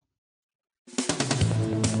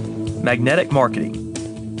Magnetic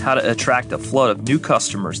Marketing: How to Attract a Flood of New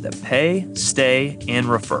Customers That Pay, Stay, and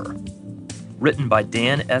Refer. Written by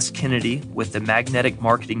Dan S. Kennedy with the Magnetic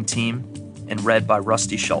Marketing team and read by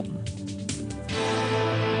Rusty Shelton.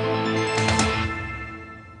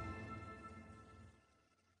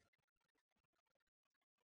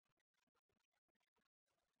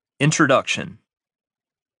 Introduction.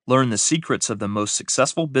 Learn the secrets of the most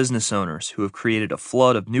successful business owners who have created a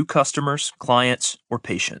flood of new customers, clients, or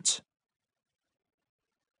patients.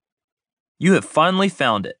 You have finally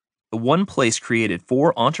found it, the one place created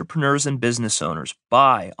for entrepreneurs and business owners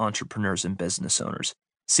by entrepreneurs and business owners,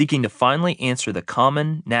 seeking to finally answer the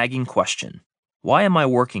common, nagging question: why am I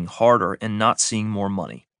working harder and not seeing more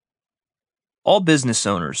money? All business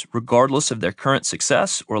owners, regardless of their current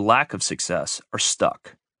success or lack of success, are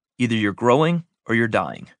stuck. Either you're growing or you're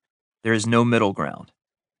dying. There is no middle ground,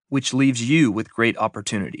 which leaves you with great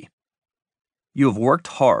opportunity. You have worked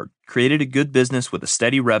hard, created a good business with a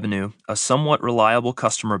steady revenue, a somewhat reliable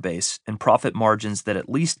customer base, and profit margins that at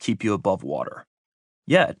least keep you above water.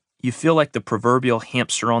 Yet, you feel like the proverbial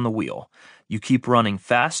hamster on the wheel. You keep running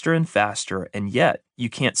faster and faster, and yet you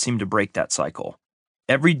can't seem to break that cycle.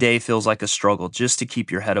 Every day feels like a struggle just to keep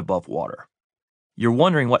your head above water. You're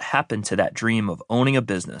wondering what happened to that dream of owning a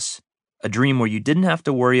business, a dream where you didn't have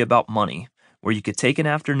to worry about money, where you could take an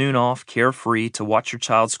afternoon off carefree to watch your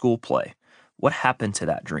child's school play. What happened to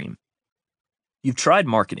that dream? You've tried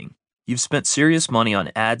marketing. You've spent serious money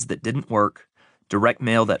on ads that didn't work, direct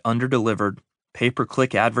mail that underdelivered,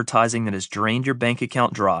 pay-per-click advertising that has drained your bank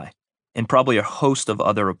account dry, and probably a host of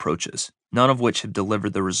other approaches, none of which have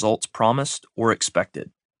delivered the results promised or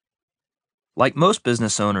expected. Like most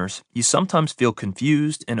business owners, you sometimes feel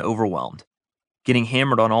confused and overwhelmed, getting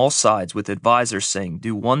hammered on all sides with advisors saying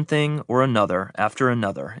do one thing or another after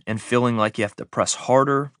another and feeling like you have to press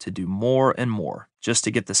harder to do more and more just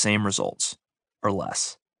to get the same results, or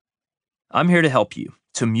less. I'm here to help you,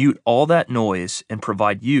 to mute all that noise and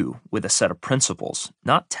provide you with a set of principles,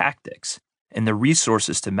 not tactics, and the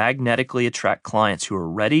resources to magnetically attract clients who are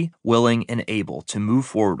ready, willing, and able to move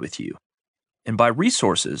forward with you. And by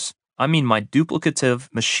resources, I mean my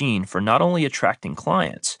duplicative machine for not only attracting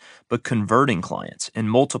clients, but converting clients and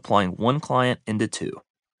multiplying one client into two.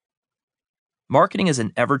 Marketing is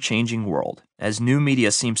an ever-changing world, as new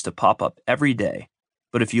media seems to pop up every day.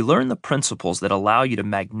 But if you learn the principles that allow you to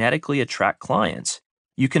magnetically attract clients,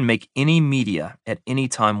 you can make any media at any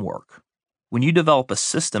time work. When you develop a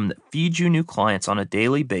system that feeds you new clients on a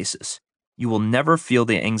daily basis, you will never feel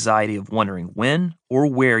the anxiety of wondering when or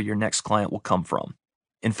where your next client will come from.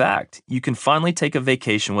 In fact, you can finally take a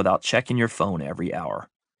vacation without checking your phone every hour.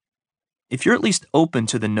 If you're at least open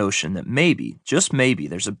to the notion that maybe, just maybe,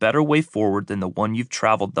 there's a better way forward than the one you've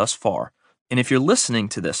traveled thus far, and if you're listening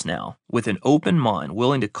to this now with an open mind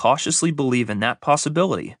willing to cautiously believe in that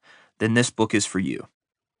possibility, then this book is for you.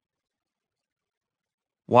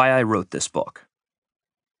 Why I wrote this book.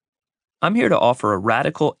 I'm here to offer a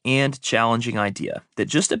radical and challenging idea that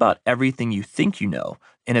just about everything you think you know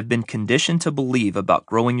and have been conditioned to believe about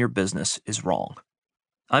growing your business is wrong.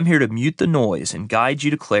 I'm here to mute the noise and guide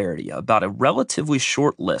you to clarity about a relatively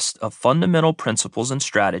short list of fundamental principles and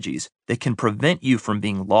strategies that can prevent you from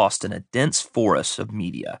being lost in a dense forest of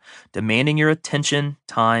media, demanding your attention,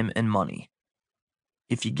 time, and money.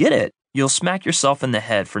 If you get it, you'll smack yourself in the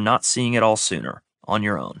head for not seeing it all sooner, on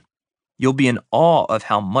your own. You'll be in awe of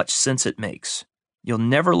how much sense it makes. You'll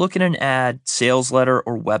never look at an ad, sales letter,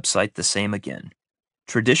 or website the same again.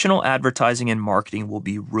 Traditional advertising and marketing will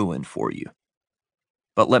be ruined for you.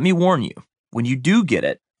 But let me warn you, when you do get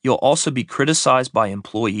it, you'll also be criticized by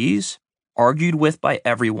employees, argued with by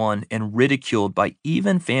everyone, and ridiculed by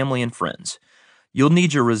even family and friends. You'll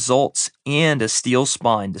need your results and a steel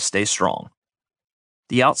spine to stay strong.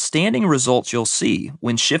 The outstanding results you'll see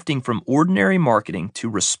when shifting from ordinary marketing to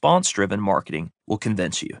response-driven marketing will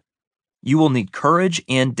convince you. You will need courage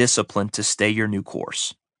and discipline to stay your new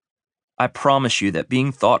course. I promise you that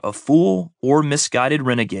being thought a fool or misguided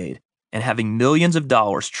renegade and having millions of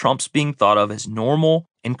dollars trumps being thought of as normal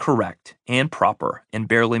and correct and proper and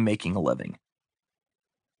barely making a living.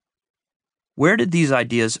 Where did these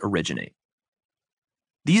ideas originate?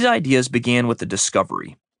 These ideas began with a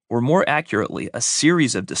discovery, or more accurately, a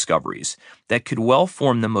series of discoveries that could well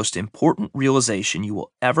form the most important realization you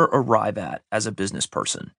will ever arrive at as a business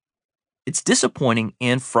person. It's disappointing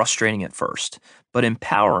and frustrating at first, but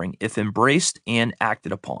empowering if embraced and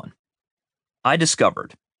acted upon. I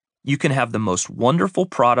discovered you can have the most wonderful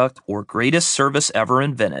product or greatest service ever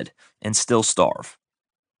invented and still starve.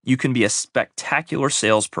 You can be a spectacular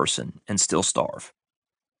salesperson and still starve.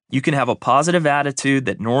 You can have a positive attitude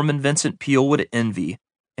that Norman Vincent Peale would envy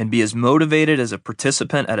and be as motivated as a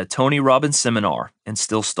participant at a Tony Robbins seminar and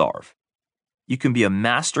still starve. You can be a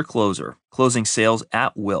master closer, closing sales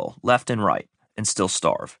at will, left and right, and still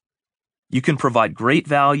starve. You can provide great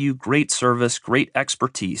value, great service, great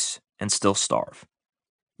expertise, and still starve.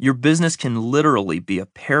 Your business can literally be a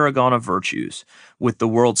paragon of virtues, with the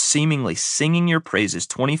world seemingly singing your praises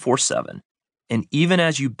 24/7, and even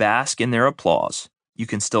as you bask in their applause, you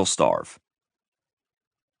can still starve.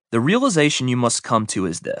 The realization you must come to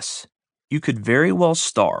is this: you could very well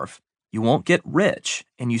starve, you won't get rich,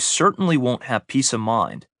 and you certainly won't have peace of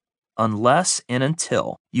mind unless and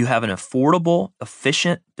until you have an affordable,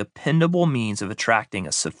 efficient, dependable means of attracting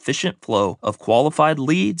a sufficient flow of qualified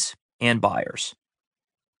leads and buyers.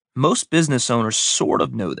 Most business owners sort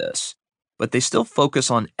of know this, but they still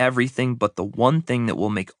focus on everything but the one thing that will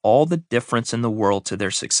make all the difference in the world to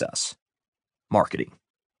their success: marketing.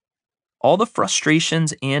 All the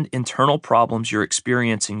frustrations and internal problems you're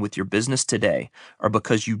experiencing with your business today are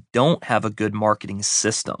because you don't have a good marketing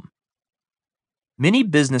system. Many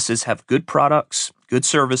businesses have good products, good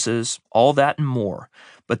services, all that and more,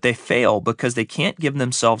 but they fail because they can't give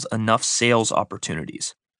themselves enough sales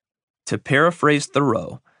opportunities. To paraphrase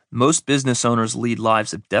Thoreau, most business owners lead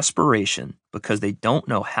lives of desperation because they don't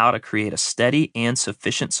know how to create a steady and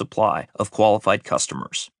sufficient supply of qualified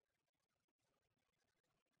customers.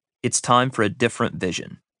 It's time for a different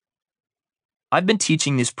vision. I've been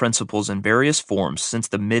teaching these principles in various forms since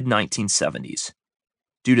the mid-1970s.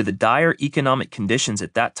 Due to the dire economic conditions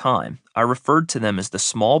at that time, I referred to them as the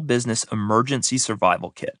Small Business Emergency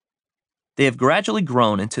Survival Kit. They have gradually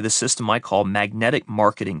grown into the system I call magnetic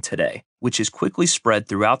marketing today, which is quickly spread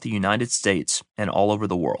throughout the United States and all over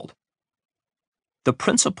the world. The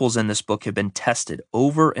principles in this book have been tested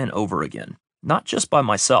over and over again, not just by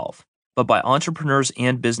myself, but by entrepreneurs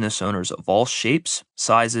and business owners of all shapes,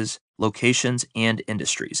 sizes, locations, and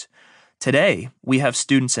industries. Today, we have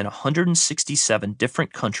students in 167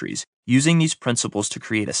 different countries using these principles to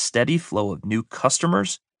create a steady flow of new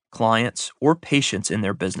customers, clients, or patients in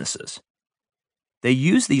their businesses. They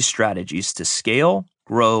use these strategies to scale,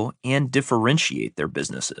 grow, and differentiate their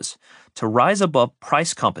businesses, to rise above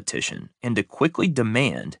price competition, and to quickly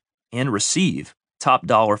demand and receive top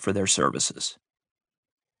dollar for their services.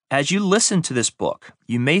 As you listen to this book,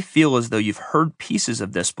 you may feel as though you've heard pieces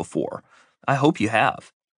of this before. I hope you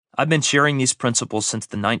have. I've been sharing these principles since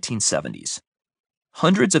the 1970s.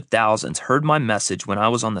 Hundreds of thousands heard my message when I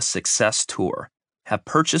was on the Success Tour, have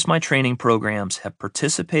purchased my training programs, have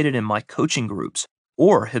participated in my coaching groups,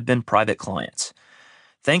 or have been private clients.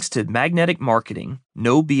 Thanks to magnetic marketing,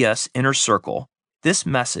 no BS inner circle, this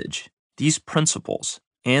message, these principles,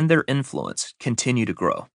 and their influence continue to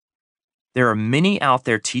grow. There are many out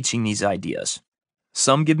there teaching these ideas.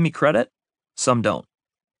 Some give me credit, some don't.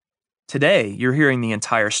 Today, you're hearing the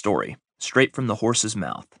entire story, straight from the horse's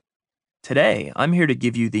mouth. Today, I'm here to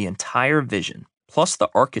give you the entire vision, plus the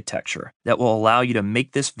architecture that will allow you to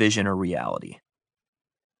make this vision a reality.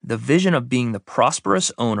 The vision of being the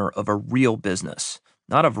prosperous owner of a real business,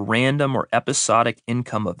 not of random or episodic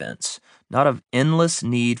income events, not of endless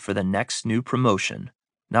need for the next new promotion,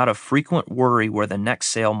 not of frequent worry where the next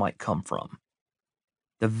sale might come from.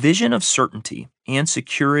 The vision of certainty and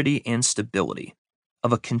security and stability,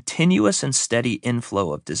 of a continuous and steady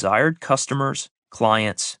inflow of desired customers,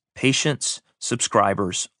 clients, patients,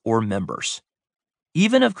 subscribers, or members.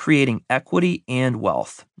 Even of creating equity and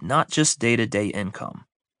wealth, not just day-to-day income.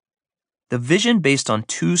 The vision based on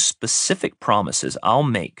two specific promises I'll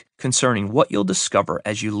make concerning what you'll discover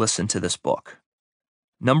as you listen to this book.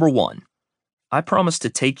 Number 1, I promise to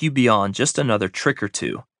take you beyond just another trick or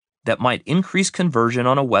two that might increase conversion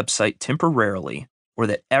on a website temporarily or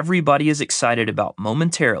that everybody is excited about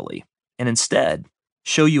momentarily, and instead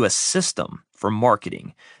show you a system for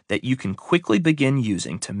marketing that you can quickly begin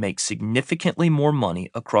using to make significantly more money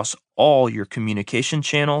across all your communication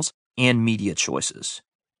channels and media choices.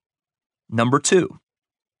 Number 2,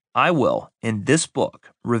 I will, in this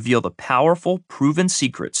book, reveal the powerful, proven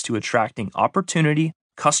secrets to attracting opportunity,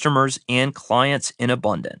 customers, and clients in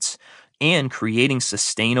abundance, and creating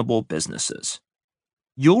sustainable businesses.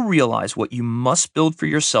 You'll realize what you must build for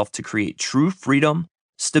yourself to create true freedom,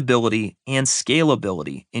 stability, and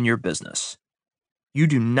scalability in your business. You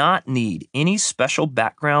do not need any special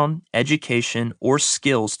background, education, or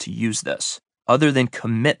skills to use this, other than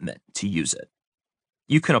commitment to use it.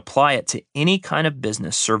 You can apply it to any kind of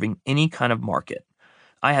business serving any kind of market.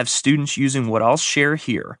 I have students using what I'll share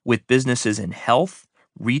here with businesses in health,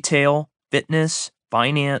 retail, fitness,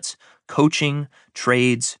 finance, coaching,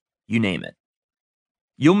 trades, you name it.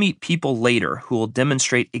 You'll meet people later who will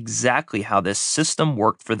demonstrate exactly how this system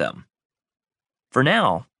worked for them. For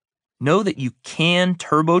now, know that you can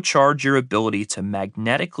turbocharge your ability to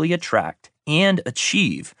magnetically attract and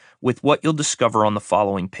achieve with what you'll discover on the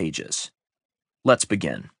following pages. Let's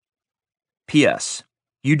begin. P.S.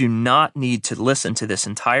 You do not need to listen to this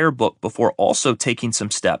entire book before also taking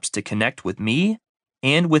some steps to connect with me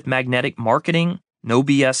and with Magnetic Marketing No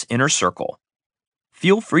BS Inner Circle.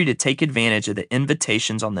 Feel free to take advantage of the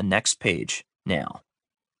invitations on the next page now.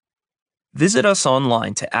 Visit us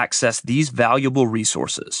online to access these valuable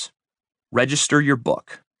resources. Register your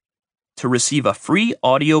book. To receive a free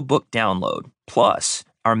audiobook download, plus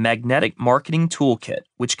our Magnetic Marketing Toolkit,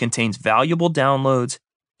 which contains valuable downloads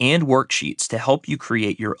and worksheets to help you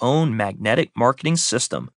create your own magnetic marketing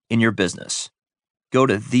system in your business. Go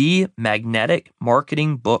to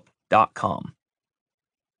themagneticmarketingbook.com.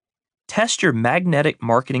 Test your magnetic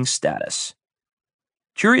marketing status.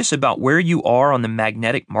 Curious about where you are on the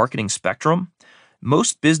magnetic marketing spectrum?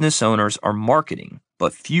 Most business owners are marketing,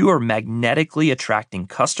 but few are magnetically attracting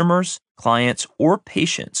customers, clients, or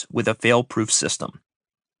patients with a fail-proof system.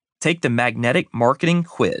 Take the Magnetic Marketing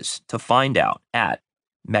Quiz to find out at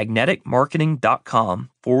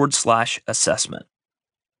magneticmarketing.com/assessment.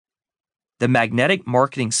 The Magnetic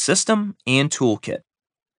Marketing System and Toolkit.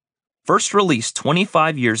 First released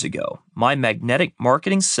 25 years ago, my Magnetic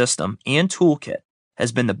Marketing System and Toolkit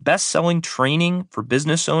has been the best-selling training for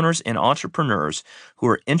business owners and entrepreneurs who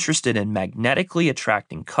are interested in magnetically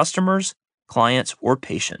attracting customers, clients, or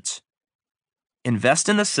patients. Invest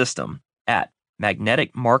in the system at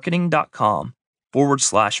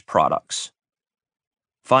magneticmarketing.com/products.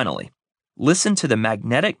 Finally, listen to the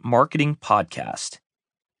Magnetic Marketing Podcast.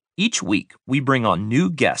 Each week, we bring on new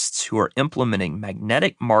guests who are implementing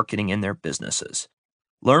magnetic marketing in their businesses.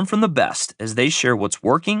 Learn from the best as they share what's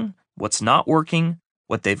working, what's not working,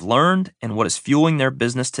 what they've learned, and what is fueling their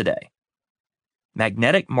business today.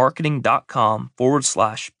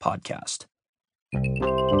 magneticmarketing.com/podcast.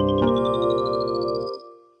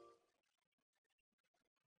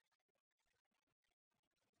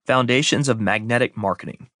 Foundations of Magnetic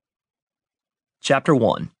Marketing. Chapter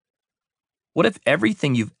 1. What if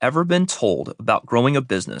everything you've ever been told about growing a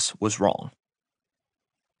business was wrong?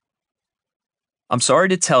 I'm sorry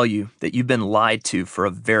to tell you that you've been lied to for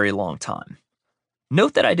a very long time.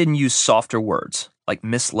 Note that I didn't use softer words like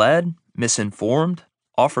misled, misinformed,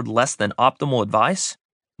 offered less than optimal advice.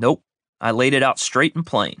 Nope, I laid it out straight and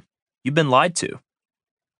plain. You've been lied to.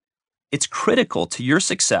 It's critical to your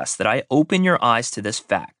success that I open your eyes to this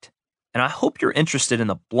fact, and I hope you're interested in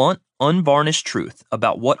the blunt, unvarnished truth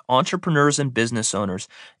about what entrepreneurs and business owners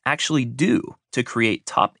actually do to create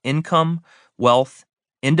top income, wealth,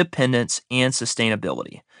 independence, and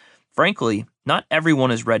sustainability. Frankly, not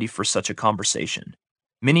everyone is ready for such a conversation.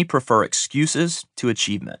 Many prefer excuses to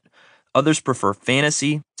achievement. Others prefer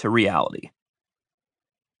fantasy to reality.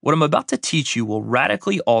 What I'm about to teach you will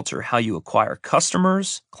radically alter how you acquire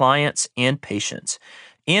customers, clients, and patients,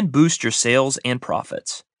 and boost your sales and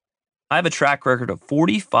profits. I have a track record of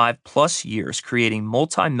 45 plus years creating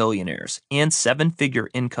multimillionaires and seven-figure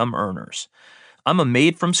income earners. I'm a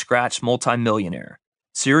made-from-scratch multimillionaire,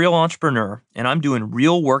 serial entrepreneur, and I'm doing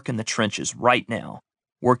real work in the trenches right now,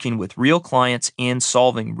 working with real clients and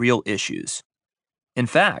solving real issues. In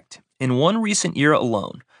fact, in one recent year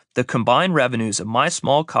alone, the combined revenues of my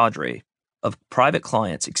small cadre of private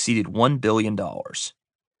clients exceeded $1 billion.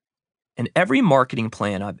 And every marketing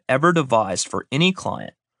plan I've ever devised for any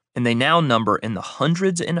client, and they now number in the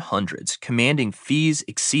hundreds and hundreds, commanding fees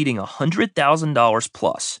exceeding $100,000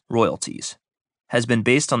 plus royalties, has been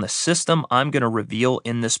based on the system I'm going to reveal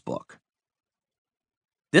in this book.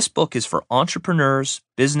 This book is for entrepreneurs,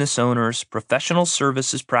 business owners, professional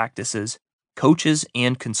services practices, coaches,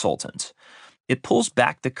 and consultants. It pulls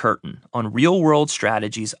back the curtain on real-world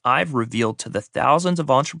strategies I've revealed to the thousands of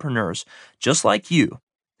entrepreneurs just like you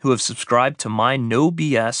who have subscribed to my No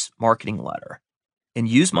BS marketing letter and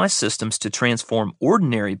use my systems to transform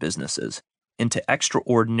ordinary businesses into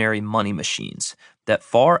extraordinary money machines that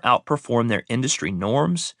far outperform their industry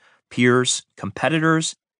norms, peers,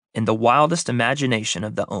 competitors, and the wildest imagination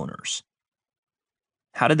of the owners.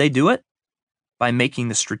 How did they do it? By making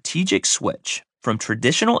the strategic switch from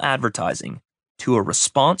traditional advertising to a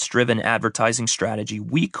response-driven advertising strategy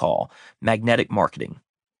we call magnetic marketing.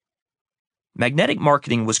 Magnetic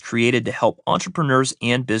marketing was created to help entrepreneurs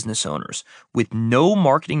and business owners with no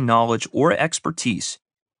marketing knowledge or expertise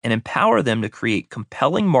and empower them to create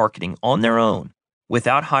compelling marketing on their own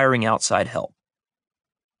without hiring outside help.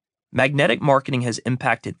 Magnetic marketing has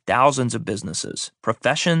impacted thousands of businesses,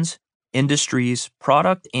 professions, industries,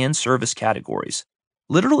 product, and service categories,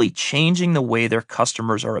 literally changing the way their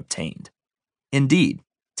customers are obtained. Indeed,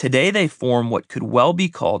 Today they form what could well be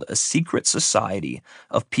called a secret society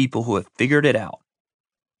of people who have figured it out.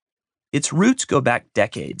 Its roots go back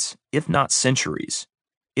decades, if not centuries.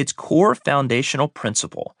 Its core foundational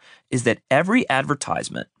principle is that every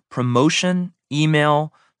advertisement, promotion,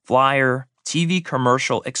 email, flyer, TV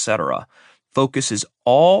commercial, etc., focuses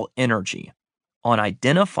all energy on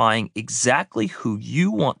identifying exactly who you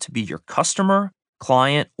want to be your customer,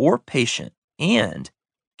 client, or patient and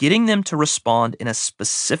getting them to respond in a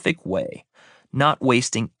specific way, not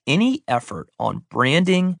wasting any effort on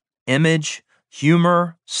branding, image,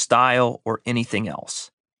 humor, style, or anything else.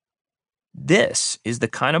 This is the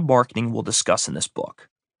kind of marketing we'll discuss in this book.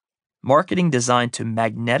 Marketing designed to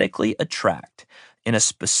magnetically attract in a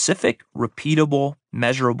specific, repeatable,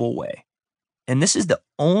 measurable way. And this is the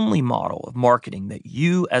only model of marketing that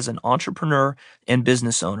you as an entrepreneur and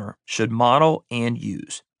business owner should model and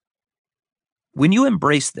use. When you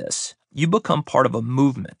embrace this, you become part of a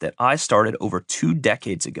movement that I started over 2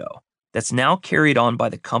 decades ago that's now carried on by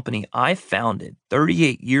the company I founded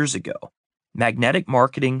 38 years ago, Magnetic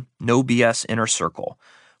Marketing No BS Inner Circle,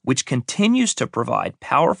 which continues to provide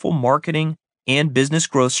powerful marketing and business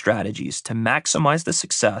growth strategies to maximize the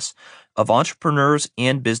success of entrepreneurs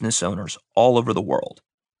and business owners all over the world.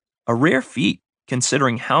 A rare feat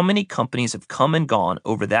considering how many companies have come and gone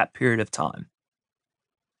over that period of time.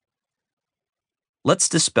 Let's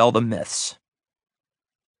dispel the myths.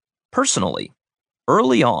 Personally,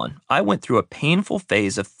 early on, I went through a painful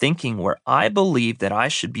phase of thinking where I believed that I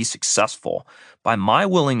should be successful by my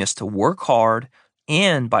willingness to work hard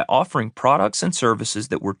and by offering products and services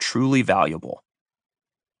that were truly valuable.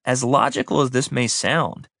 As logical as this may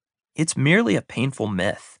sound, it's merely a painful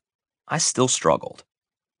myth. I still struggled.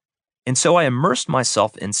 And so I immersed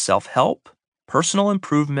myself in self-help, personal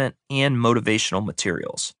improvement, and motivational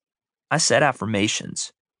materials. I said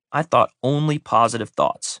affirmations. I thought only positive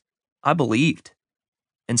thoughts. I believed.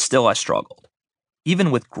 And still I struggled,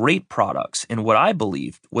 even with great products and what I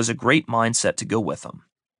believed was a great mindset to go with them.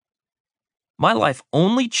 My life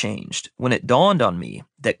only changed when it dawned on me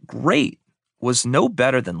that great was no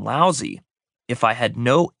better than lousy if I had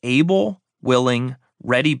no able, willing,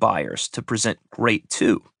 ready buyers to present great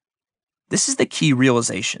to. This is the key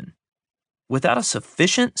realization. Without a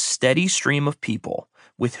sufficient, steady stream of people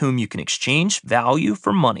with whom you can exchange value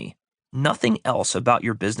for money, nothing else about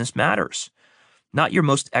your business matters. Not your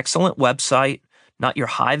most excellent website, not your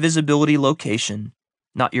high visibility location,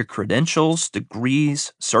 not your credentials,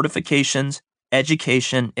 degrees, certifications,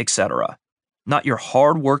 education, etc. Not your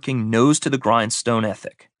hard-working, nose-to-the-grindstone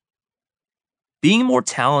ethic. Being more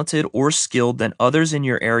talented or skilled than others in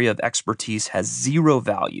your area of expertise has zero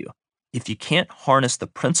value if you can't harness the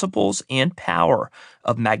principles and power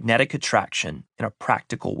of magnetic attraction in a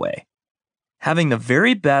practical way. Having the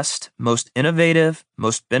very best, most innovative,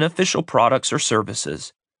 most beneficial products or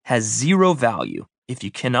services has zero value if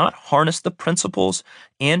you cannot harness the principles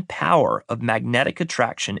and power of magnetic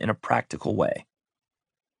attraction in a practical way.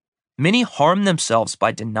 Many harm themselves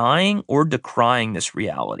by denying or decrying this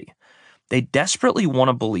reality. They desperately want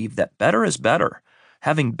to believe that better is better.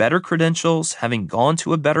 Having better credentials, having gone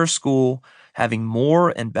to a better school, having more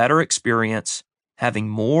and better experience, having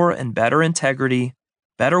more and better integrity,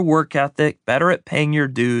 better work ethic, better at paying your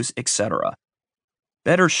dues, etc.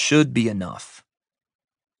 Better should be enough.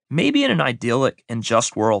 Maybe in an idyllic and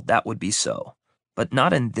just world that would be so, but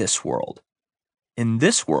not in this world. In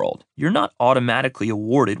this world, you're not automatically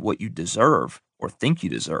awarded what you deserve or think you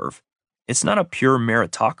deserve. It's not a pure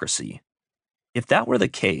meritocracy. If that were the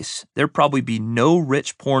case, there'd probably be no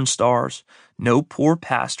rich porn stars, no poor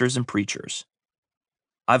pastors and preachers.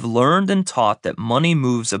 I've learned and taught that money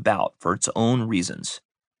moves about for its own reasons,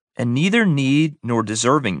 and neither need nor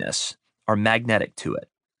deservingness are magnetic to it.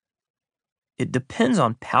 It depends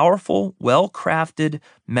on powerful, well-crafted,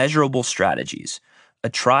 measurable strategies, a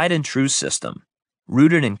tried and true system,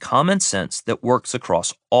 rooted in common sense that works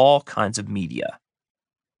across all kinds of media.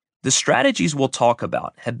 The strategies we'll talk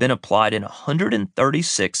about have been applied in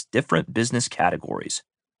 136 different business categories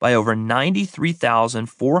by over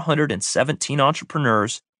 93,417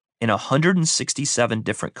 entrepreneurs in 167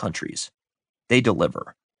 different countries. They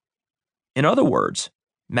deliver. In other words,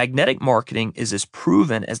 magnetic marketing is as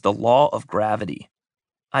proven as the law of gravity.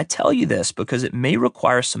 I tell you this because it may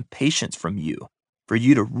require some patience from you for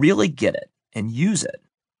you to really get it and use it.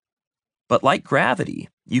 But like gravity,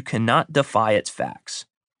 you cannot defy its facts.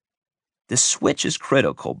 The switch is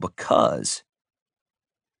critical because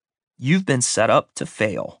you've been set up to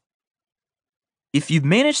fail. If you've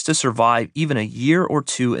managed to survive even a year or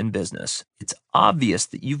two in business, it's obvious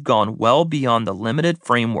that you've gone well beyond the limited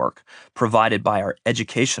framework provided by our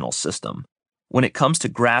educational system, when it comes to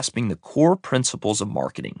grasping the core principles of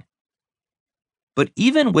marketing. But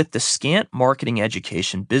even with the scant marketing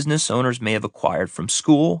education business owners may have acquired from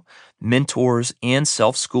school, mentors, and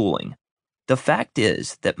self-schooling, the fact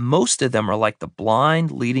is that most of them are like the blind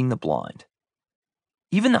leading the blind.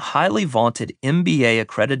 Even the highly vaunted MBA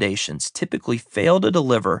accreditations typically fail to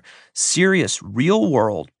deliver serious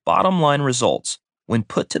real-world bottom-line results when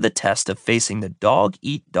put to the test of facing the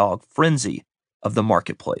dog-eat-dog frenzy of the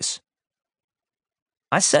marketplace.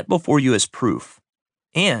 I set before you as proof,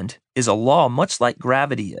 and is a law much like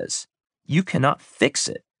gravity is. You cannot fix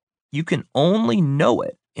it. You can only know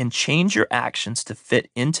it and change your actions to fit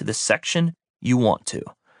into the section you want to.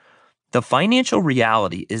 The financial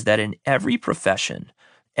reality is that in every profession,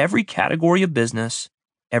 every category of business,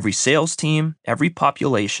 every sales team, every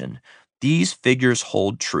population, these figures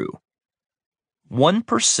hold true.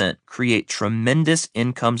 1% create tremendous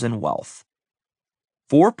incomes and wealth.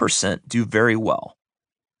 4% do very well.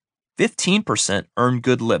 15% earn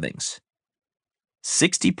good livings.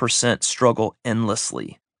 60% struggle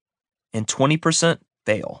endlessly. And 20%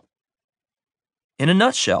 fail. In a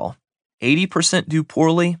nutshell, 80% do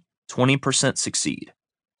poorly, 20% succeed.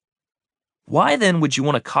 Why then would you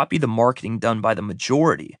want to copy the marketing done by the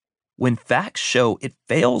majority when facts show it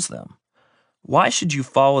fails them? Why should you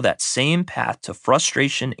follow that same path to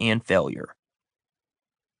frustration and failure?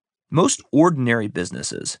 Most ordinary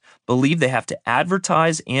businesses believe they have to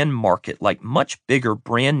advertise and market like much bigger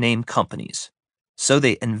brand name companies. So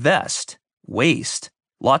they invest, waste,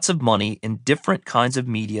 lots of money in different kinds of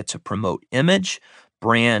media to promote image,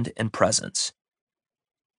 brand, and presence.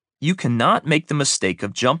 You cannot make the mistake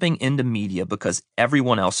of jumping into media because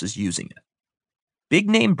everyone else is using it. Big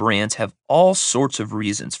name brands have all sorts of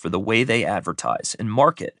reasons for the way they advertise and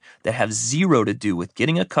market that have zero to do with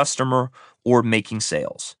getting a customer or making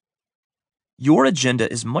sales. Your agenda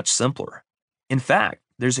is much simpler. In fact,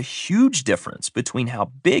 there's a huge difference between how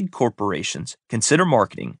big corporations consider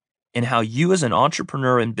marketing and how you as an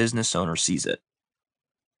entrepreneur and business owner sees it.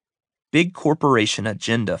 Big corporation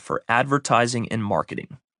agenda for advertising and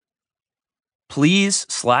marketing.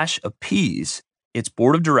 Please/appease its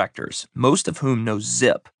board of directors, most of whom know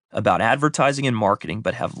zip about advertising and marketing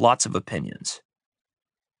but have lots of opinions.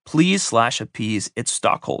 Please/appease its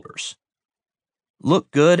stockholders.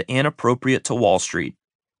 Look good and appropriate to Wall Street.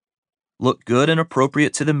 Look good and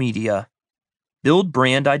appropriate to the media. Build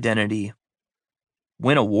brand identity.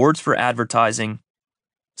 Win awards for advertising.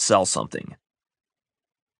 Sell something.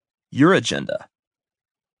 Your agenda.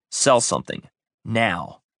 Sell something.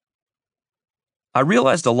 Now. I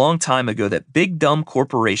realized a long time ago that big dumb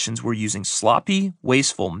corporations were using sloppy,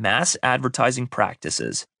 wasteful mass advertising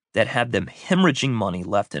practices that had them hemorrhaging money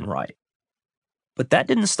left and right. But that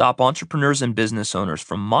didn't stop entrepreneurs and business owners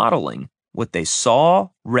from modeling what they saw,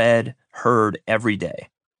 read, heard every day,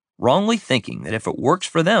 wrongly thinking that if it works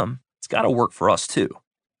for them, it's got to work for us too.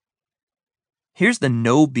 Here's the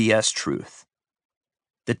no BS truth.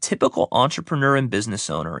 The typical entrepreneur and business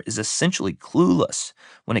owner is essentially clueless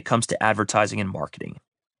when it comes to advertising and marketing.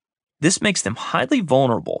 This makes them highly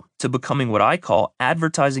vulnerable to becoming what I call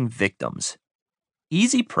advertising victims,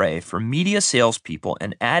 easy prey for media salespeople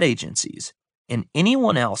and ad agencies and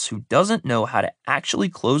anyone else who doesn't know how to actually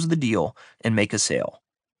close the deal and make a sale.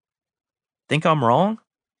 Think I'm wrong?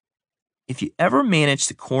 If you ever manage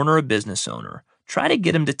to corner a business owner, try to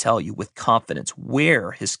get him to tell you with confidence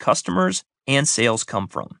where his customers and sales come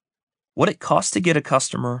from, what it costs to get a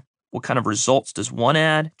customer, what kind of results does one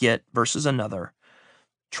ad get versus another.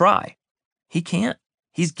 Try. He can't.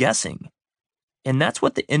 He's guessing. And that's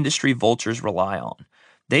what the industry vultures rely on.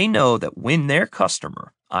 They know that when their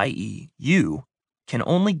customer, i.e. you, can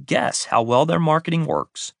only guess how well their marketing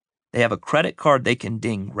works, they have a credit card they can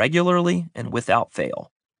ding regularly and without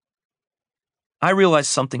fail. I realized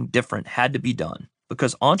something different had to be done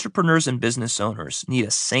because entrepreneurs and business owners need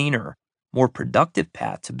a saner, more productive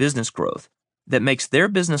path to business growth that makes their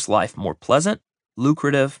business life more pleasant,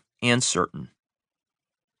 lucrative, and certain.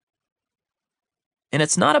 And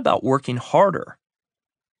it's not about working harder.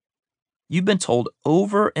 You've been told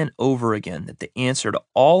over and over again that the answer to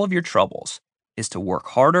all of your troubles is to work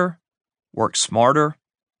harder, work smarter,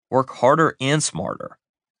 work harder and smarter.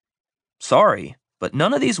 Sorry, but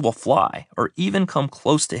none of these will fly or even come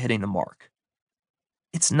close to hitting the mark.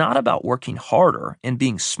 It's not about working harder and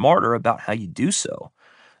being smarter about how you do so.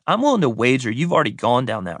 I'm willing to wager you've already gone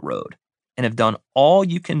down that road and have done all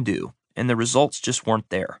you can do, and the results just weren't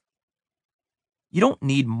there. You don't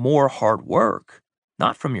need more hard work,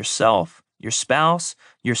 not from yourself, your spouse,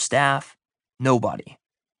 your staff, nobody.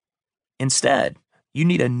 Instead, you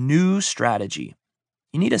need a new strategy.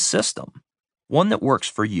 You need a system, one that works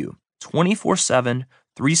for you, 24/7,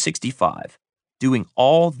 365, doing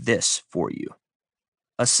all this for you.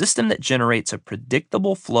 A system that generates a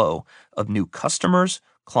predictable flow of new customers,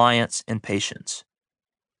 clients, and patients.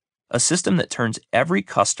 A system that turns every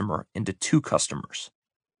customer into two customers.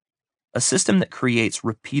 A system that creates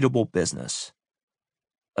repeatable business.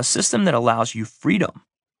 A system that allows you freedom,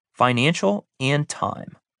 financial and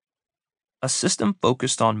time. A system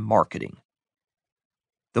focused on marketing.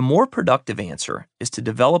 The more productive answer is to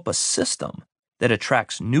develop a system that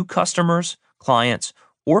attracts new customers, clients,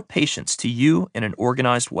 or patients to you in an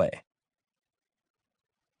organized way.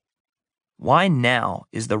 Why now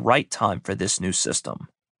is the right time for this new system?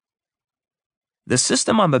 The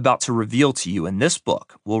system I'm about to reveal to you in this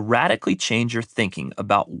book will radically change your thinking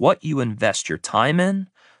about what you invest your time in,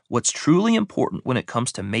 what's truly important when it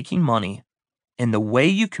comes to making money, and the way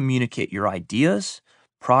you communicate your ideas,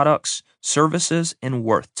 products, services, and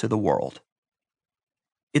worth to the world.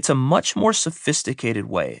 It's a much more sophisticated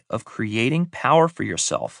way of creating power for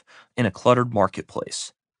yourself in a cluttered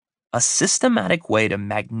marketplace. A systematic way to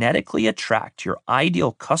magnetically attract your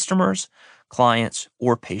ideal customers, clients,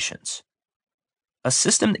 or patients. A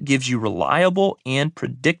system that gives you reliable and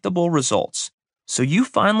predictable results, so you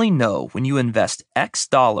finally know when you invest X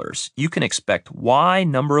dollars, you can expect Y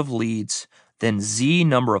number of leads, then Z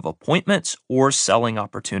number of appointments or selling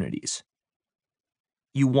opportunities.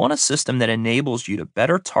 You want a system that enables you to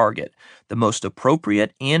better target the most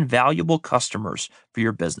appropriate and valuable customers for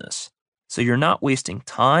your business, so you're not wasting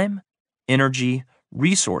time, energy,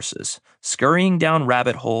 resources, scurrying down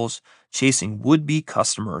rabbit holes, chasing would-be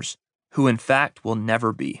customers who in fact will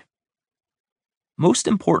never be. Most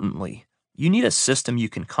importantly, you need a system you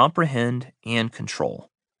can comprehend and control.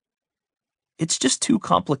 It's just too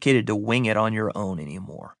complicated to wing it on your own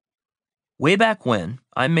anymore. Way back when,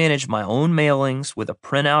 I managed my own mailings with a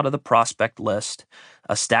printout of the prospect list,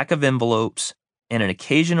 a stack of envelopes, and an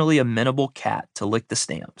occasionally amenable cat to lick the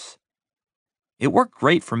stamps. It worked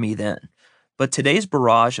great for me then, but today's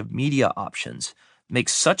barrage of media options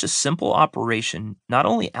makes such a simple operation not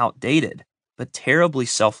only outdated, but terribly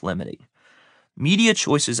self-limiting. Media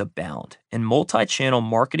choices abound, and multi-channel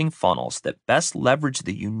marketing funnels that best leverage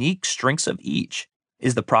the unique strengths of each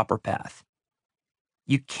is the proper path.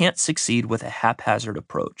 You can't succeed with a haphazard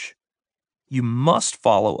approach. You must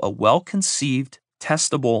follow a well-conceived,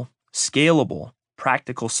 testable, scalable,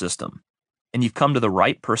 practical system, and you've come to the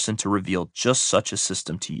right person to reveal just such a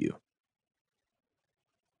system to you.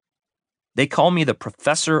 They call me the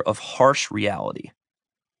Professor of Harsh Reality.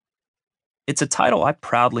 It's a title I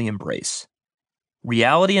proudly embrace.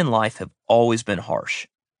 Reality and life have always been harsh.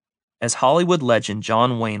 As Hollywood legend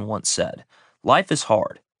John Wayne once said, life is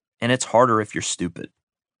hard, and it's harder if you're stupid.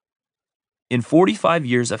 In 45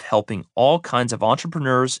 years of helping all kinds of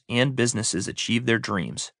entrepreneurs and businesses achieve their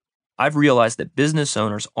dreams, I've realized that business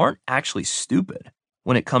owners aren't actually stupid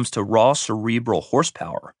when it comes to raw cerebral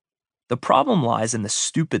horsepower. The problem lies in the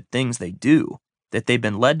stupid things they do that they've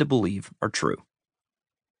been led to believe are true.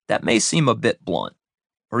 That may seem a bit blunt,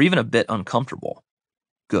 or even a bit uncomfortable.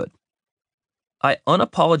 Good. I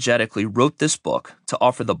unapologetically wrote this book to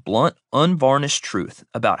offer the blunt, unvarnished truth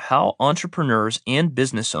about how entrepreneurs and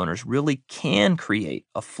business owners really can create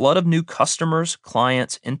a flood of new customers,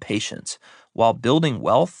 clients, and patients while building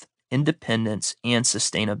wealth, independence, and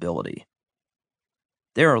sustainability.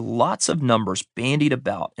 There are lots of numbers bandied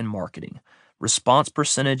about in marketing: response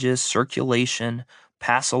percentages, circulation,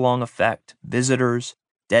 pass-along effect, visitors,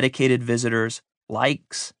 dedicated visitors,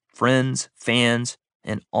 likes, friends, fans,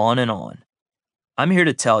 and on and on. I'm here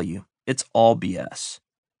to tell you, it's all BS.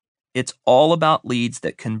 It's all about leads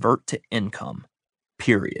that convert to income,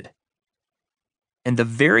 period. And the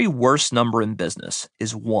very worst number in business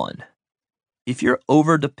is 1. If you're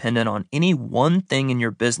over-dependent on any one thing in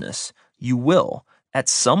your business, you will, at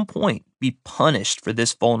some point, be punished for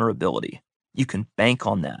this vulnerability. You can bank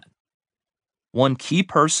on that. One key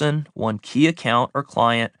person, one key account or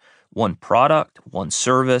client, one product, one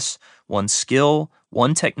service, one skill,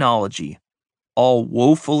 one technology, all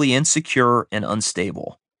woefully insecure and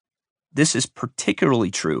unstable. This is particularly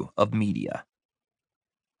true of media.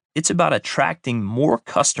 It's about attracting more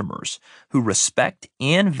customers who respect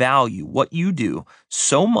and value what you do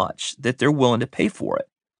so much that they're willing to pay for it.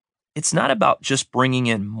 It's not about just bringing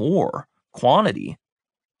in more quantity.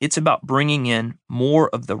 It's about bringing in more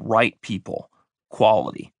of the right people,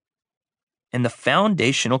 quality. And the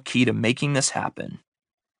foundational key to making this happen: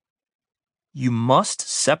 you must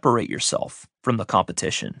separate yourself from the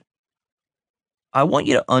competition. I want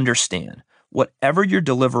you to understand, whatever your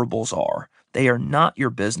deliverables are, they are not your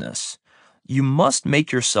business. You must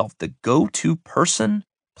make yourself the go-to person,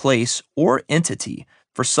 place, or entity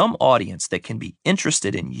for some audience that can be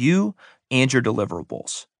interested in you and your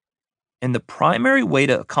deliverables. And the primary way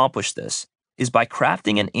to accomplish this is by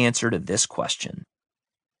crafting an answer to this question.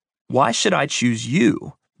 Why should I choose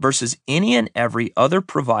you versus any and every other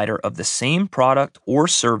provider of the same product or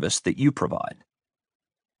service that you provide?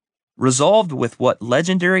 Resolved with what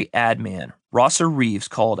legendary ad man Rosser Reeves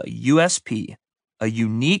called a USP, a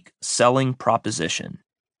unique selling proposition.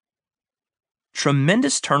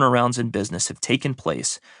 Tremendous turnarounds in business have taken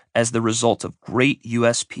place as the result of great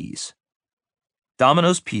USPs.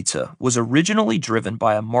 Domino's Pizza was originally driven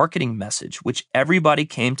by a marketing message which everybody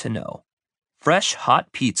came to know. Fresh,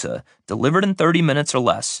 hot pizza delivered in 30 minutes or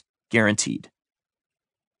less, guaranteed.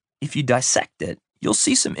 If you dissect it, you'll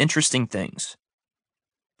see some interesting things.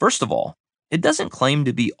 First of all, it doesn't claim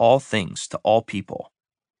to be all things to all people.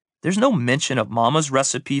 There's no mention of Mama's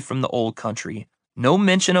recipe from the old country, no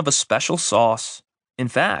mention of a special sauce. In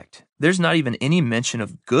fact, there's not even any mention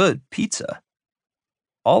of good pizza.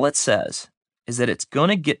 All it says is that it's going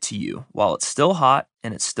to get to you while it's still hot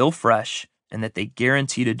and it's still fresh, and that they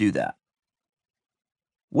guarantee to do that.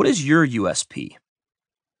 What is your USP?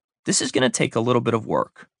 This is going to take a little bit of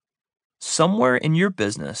work. Somewhere in your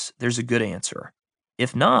business, there's a good answer.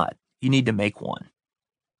 If not, you need to make one.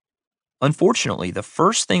 Unfortunately, the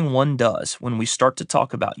first thing one does when we start to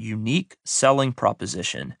talk about unique selling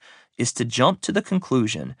proposition is to jump to the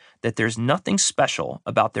conclusion that there's nothing special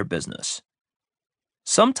about their business.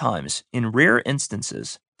 Sometimes, in rare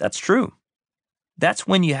instances, that's true. That's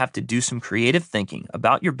when you have to do some creative thinking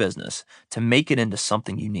about your business to make it into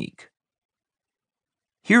something unique.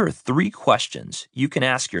 Here are 3 questions you can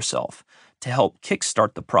ask yourself to help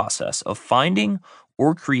kickstart the process of finding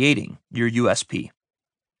or creating your USP.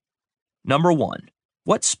 Number 1,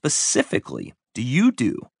 what specifically do you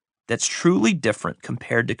do that's truly different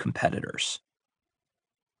compared to competitors?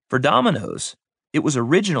 For Domino's, it was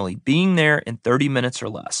originally being there in 30 minutes or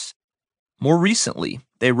less. More recently,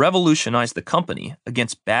 they revolutionized the company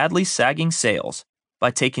against badly sagging sales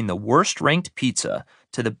by taking the worst-ranked pizza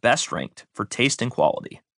to the best-ranked for taste and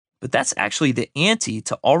quality. But that's actually the ante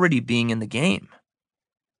to already being in the game.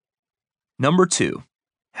 Number 2,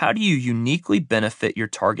 how do you uniquely benefit your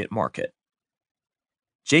target market?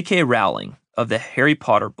 J.K. Rowling of the Harry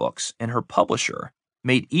Potter books and her publisher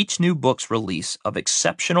made each new book's release of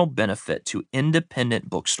exceptional benefit to independent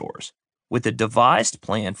bookstores, with a devised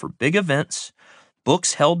plan for big events,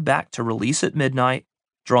 books held back to release at midnight,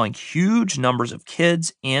 drawing huge numbers of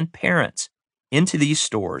kids and parents into these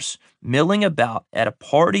stores, milling about at a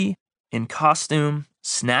party, in costume,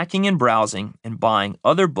 snacking and browsing, and buying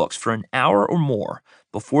other books for an hour or more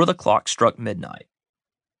before the clock struck midnight.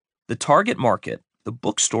 The target market, the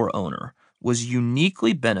bookstore owner, was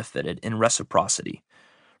uniquely benefited in reciprocity.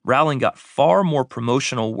 Rowling got far more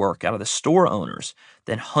promotional work out of the store owners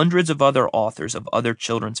than hundreds of other authors of other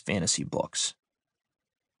children's fantasy books.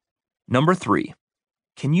 Number 3,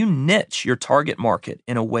 can you niche your target market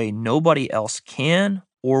in a way nobody else can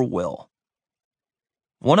or will?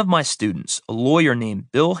 One of my students, a lawyer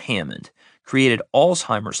named Bill Hammond, created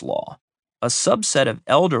Alzheimer's Law, a subset of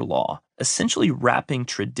elder law essentially wrapping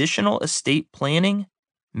traditional estate planning,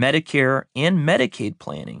 Medicare, and Medicaid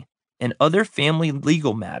planning and other family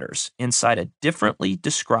legal matters inside a differently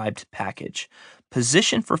described package,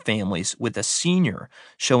 positioned for families with a senior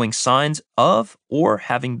showing signs of or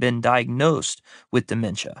having been diagnosed with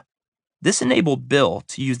dementia. This enabled Bill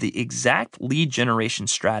to use the exact lead generation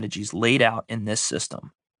strategies laid out in this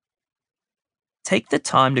system. Take the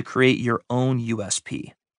time to create your own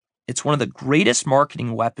USP. It's one of the greatest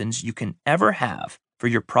marketing weapons you can ever have for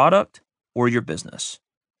your product or your business.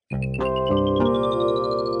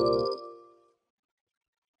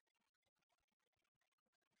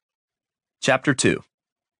 Chapter 2,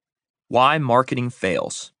 Why Marketing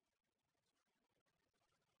Fails.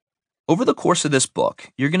 Over the course of this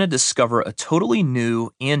book, you're going to discover a totally new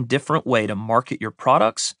and different way to market your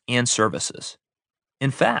products and services. In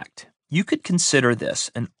fact, you could consider this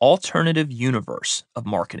an alternative universe of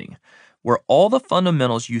marketing, where all the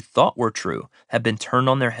fundamentals you thought were true have been turned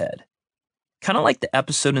on their head. Kind of like the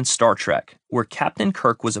episode in Star Trek where Captain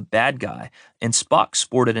Kirk was a bad guy and Spock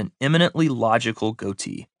sported an eminently logical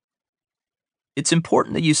goatee. It's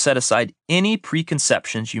important that you set aside any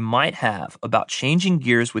preconceptions you might have about changing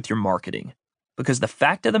gears with your marketing, because the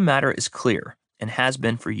fact of the matter is clear and has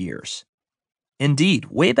been for years. Indeed,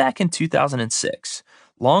 way back in 2006,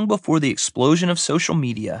 long before the explosion of social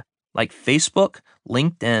media like Facebook,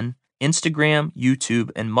 LinkedIn, Instagram, YouTube,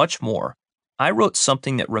 and much more, I wrote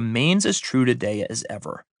something that remains as true today as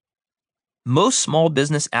ever. Most small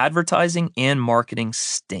business advertising and marketing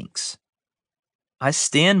stinks. I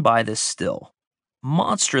stand by this still.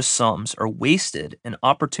 monstrous sums are wasted and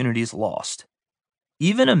opportunities lost.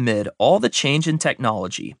 Even amid all the change in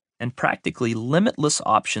technology and practically limitless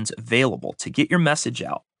options available to get your message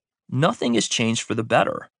out, nothing has changed for the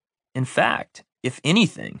better. In fact, if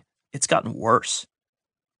anything, it's gotten worse.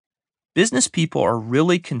 Business people are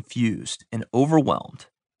really confused and overwhelmed,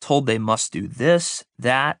 told they must do this,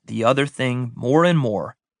 that, the other thing, more and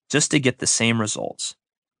more, just to get the same results.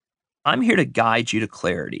 I'm here to guide you to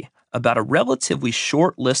clarity about a relatively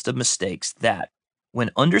short list of mistakes that, when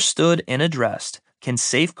understood and addressed, can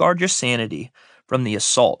safeguard your sanity from the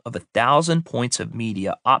assault of 1,000 points of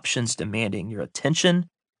media options demanding your attention,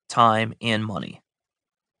 time, and money.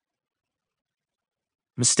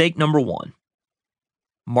 Mistake number 1.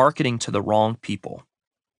 Marketing to the wrong people.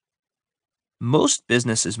 Most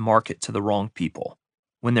businesses market to the wrong people.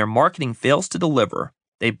 When their marketing fails to deliver,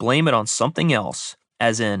 they blame it on something else,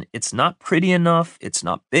 as in, it's not pretty enough, it's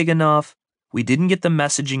not big enough, we didn't get the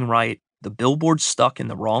messaging right, the billboard's stuck in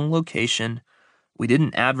the wrong location, we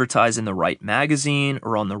didn't advertise in the right magazine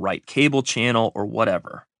or on the right cable channel or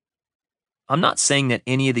whatever. I'm not saying that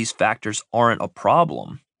any of these factors aren't a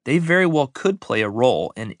problem. They very well could play a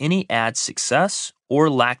role in any ad's success or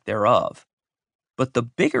lack thereof. But the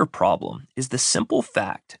bigger problem is the simple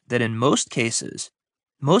fact that in most cases,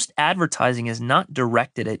 most advertising is not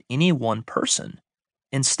directed at any one person.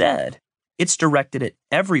 Instead, it's directed at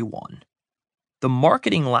everyone. The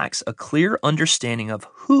marketing lacks a clear understanding of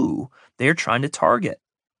who they are trying to target.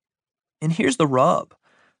 And here's the rub.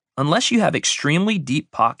 Unless you have extremely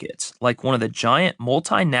deep pockets, like one of the giant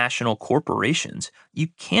multinational corporations, you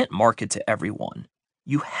can't market to everyone.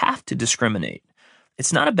 You have to discriminate.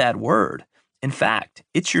 It's not a bad word. In fact,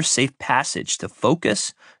 it's your safe passage to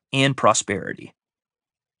focus and prosperity.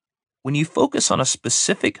 When you focus on a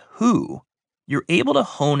specific who, you're able to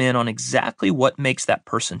hone in on exactly what makes that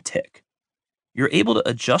person tick. You're able to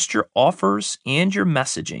adjust your offers and your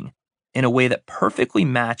messaging in a way that perfectly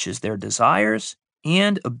matches their desires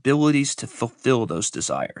and abilities to fulfill those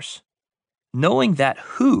desires. Knowing that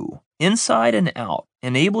who, inside and out,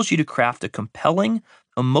 enables you to craft a compelling,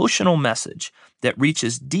 emotional message that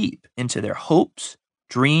reaches deep into their hopes,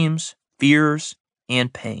 dreams, fears,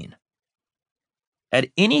 and pain. At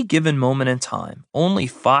any given moment in time, only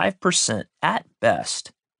 5% at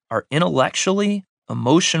best are intellectually,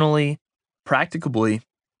 emotionally, practicably,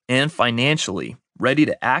 and financially ready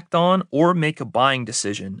to act on or make a buying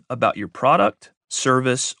decision about your product,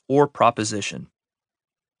 service, or proposition.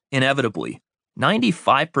 Inevitably,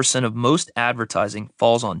 95% of most advertising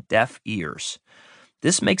falls on deaf ears.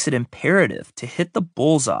 This makes it imperative to hit the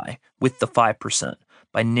bullseye with the 5%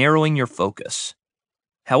 by narrowing your focus.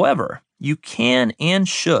 However, you can and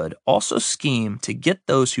should also scheme to get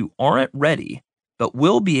those who aren't ready but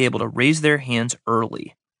will be able to raise their hands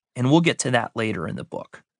early, and we'll get to that later in the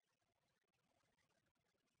book.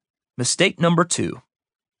 Mistake number 2.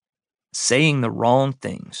 Saying the wrong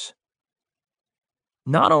things.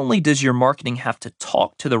 Not only does your marketing have to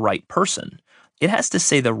talk to the right person, it has to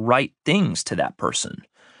say the right things to that person.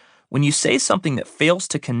 When you say something that fails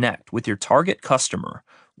to connect with your target customer,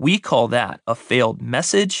 we call that a failed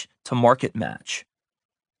message to market match.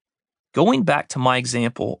 Going back to my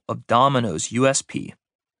example of Domino's USP,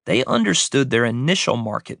 they understood their initial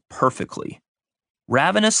market perfectly.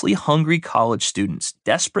 Ravenously hungry college students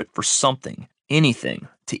desperate for something, anything,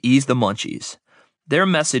 to ease the munchies. Their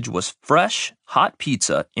message was fresh, hot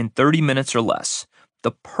pizza in 30 minutes or less,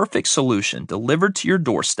 the perfect solution delivered to your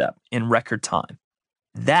doorstep in record time.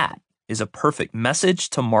 That is a perfect message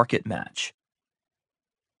to market match.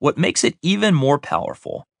 What makes it even more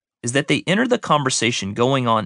powerful is that they enter the conversation going on